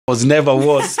was never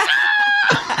was.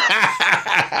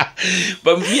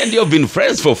 But me and you have been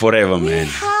friends for forever, man.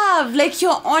 Like,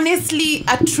 you're honestly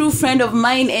a true friend of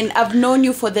mine, and I've known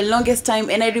you for the longest time.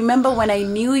 And I remember when I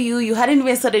knew you, you hadn't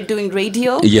even started doing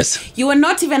radio. Yes. You were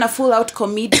not even a full-out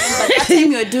comedian, but that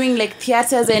time you were doing like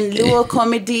theaters and Luo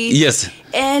comedy. Yes.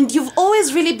 And you've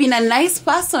always really been a nice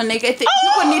person. Like, I think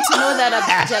people need to know that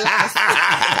about Jalas.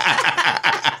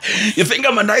 You think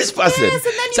I'm a nice person? Yes,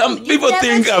 and then Some people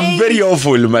think changed. I'm very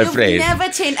awful, my You've friend. never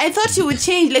changed. I thought you would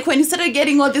change. Like, when you started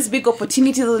getting all these big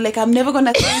opportunities, I was like, I'm never going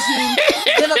to thank him.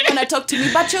 Never going to talk to me.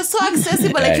 But you're so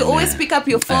accessible. Like, you always pick up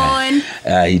your phone.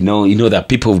 You know that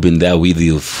people have been there with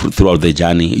you throughout the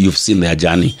journey. You've seen their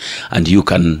journey, and you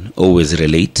can always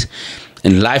relate.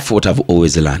 In life, what I've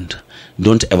always learned,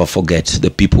 don't ever forget the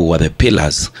people who are the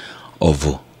pillars of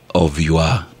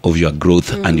your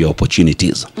growth and your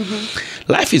opportunities.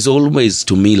 Mm-hmm. Life is always,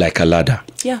 to me, like a ladder.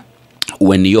 Yeah.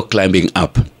 When you're climbing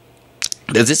up,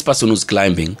 there's this person who's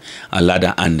climbing a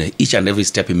ladder, and each and every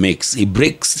step he makes, he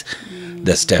breaks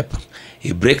the step.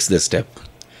 He breaks the step.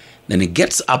 Then he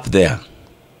gets up there,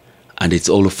 and it's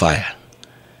all fire.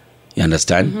 You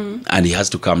understand? Mm-hmm. And he has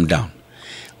to come down.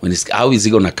 How is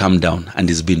he going to come down? And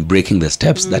he's been breaking the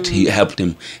steps that he helped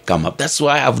him come up. That's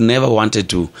why I've never wanted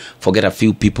to forget a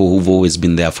few people who've always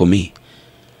been there for me.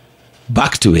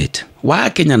 Back to it. Why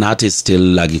are Kenyan artists still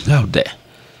lagging out there?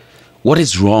 What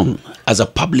is wrong? As a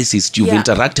publicist, you've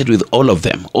interacted with all of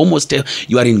them. Almost,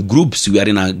 you are in groups. You are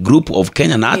in a group of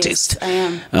Kenyan artists.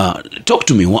 Yes, I am. Talk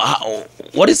to me.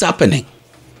 What is happening?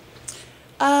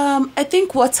 I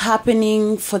think what's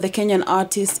happening for the Kenyan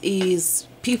artists is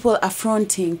people are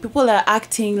fronting. People are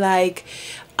acting like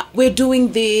we're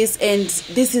doing this and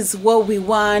this is what we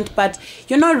want, but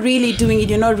you're not really doing it.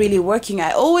 You're not really working.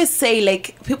 I always say,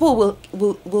 like, people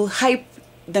will hype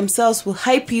themselves, will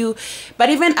hype you.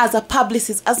 But even as a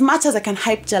publicist, as much as I can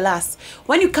hype Jalas,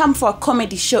 when you come for a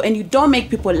comedy show and you don't make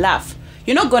people laugh,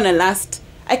 you're not going to last.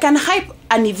 I can hype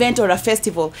an event or a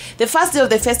festival. The first day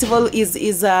of the festival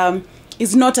is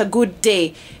not a good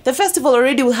day. The festival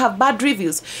already will have bad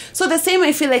reviews. So the same,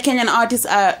 I feel like Kenyan artists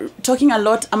are talking a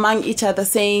lot among each other,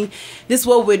 saying, this is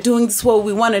what we're doing, this is what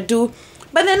we want to do.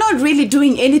 But they're not really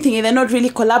doing anything, and they're not really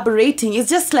collaborating. It's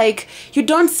just like you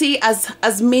don't see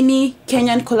as many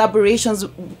Kenyan collaborations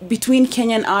between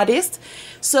Kenyan artists.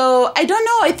 So I don't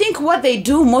know. I think what they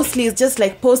do mostly is just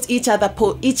like post each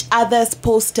other's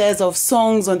posters of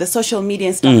songs on the social media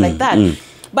and stuff like that.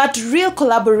 But real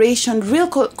collaboration, real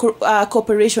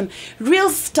cooperation, real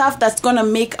stuff that's going to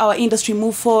make our industry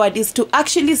move forward is to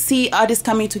actually see artists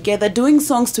coming together, doing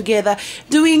songs together,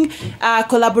 doing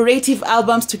collaborative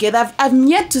albums together. I've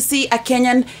yet to see a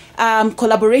Kenyan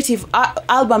collaborative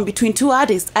album between two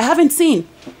artists. I haven't seen.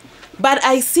 But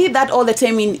I see that all the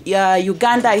time in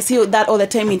Uganda. I see that all the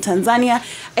time in Tanzania.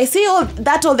 I see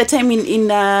that all the time in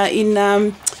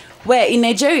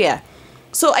Nigeria.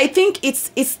 So I think it's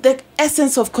the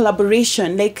essence of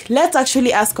collaboration. Like, let's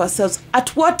actually ask ourselves,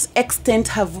 to what extent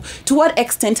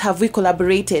have we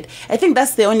collaborated? I think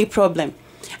that's the only problem.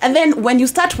 And then when you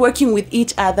start working with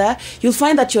each other, you'll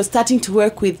find that you're starting to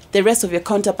work with the rest of your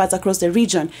counterparts across the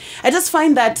region. I just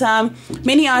find that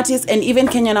many artists, and even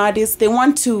Kenyan artists, they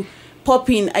want to pop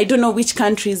in, I don't know which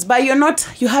countries, but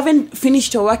you haven't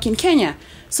finished your work in Kenya.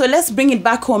 So let's bring it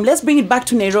back home. Let's bring it back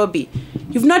to Nairobi.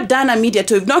 You've not done a media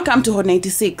tour. You've not come to Hot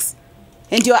 96.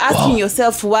 And you're asking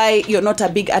yourself why you're not a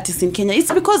big artist in Kenya.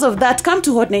 It's because of that. Come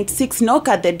to Hot 96, knock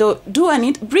at the door,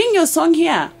 bring your song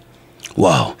here.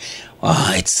 Wow.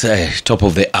 It's top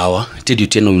of the hour. Teddy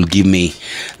Otieno will give me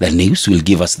the news, will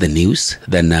give us the news.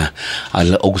 Then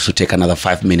I'll also take another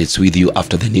 5 minutes with you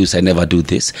after the news. I never do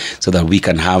this, so that we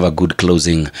can have a good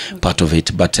closing part of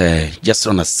it. But just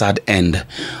on a sad end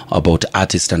about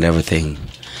artists and everything,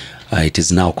 it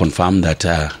is now confirmed that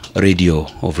Radio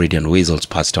and Weasels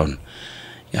passed on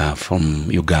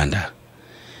from Uganda.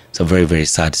 It's a very, very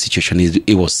sad situation.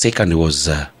 He was sick and he was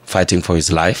fighting for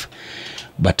his life.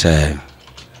 But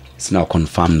it's now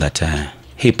confirmed that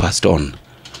he passed on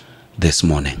this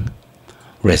morning.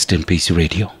 Rest in peace,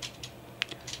 Radio.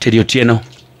 Teddy Otieno,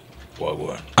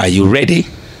 are you ready?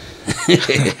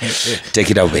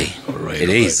 Take it away. Right, it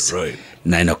is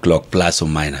 9 o'clock plus or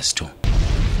minus 2.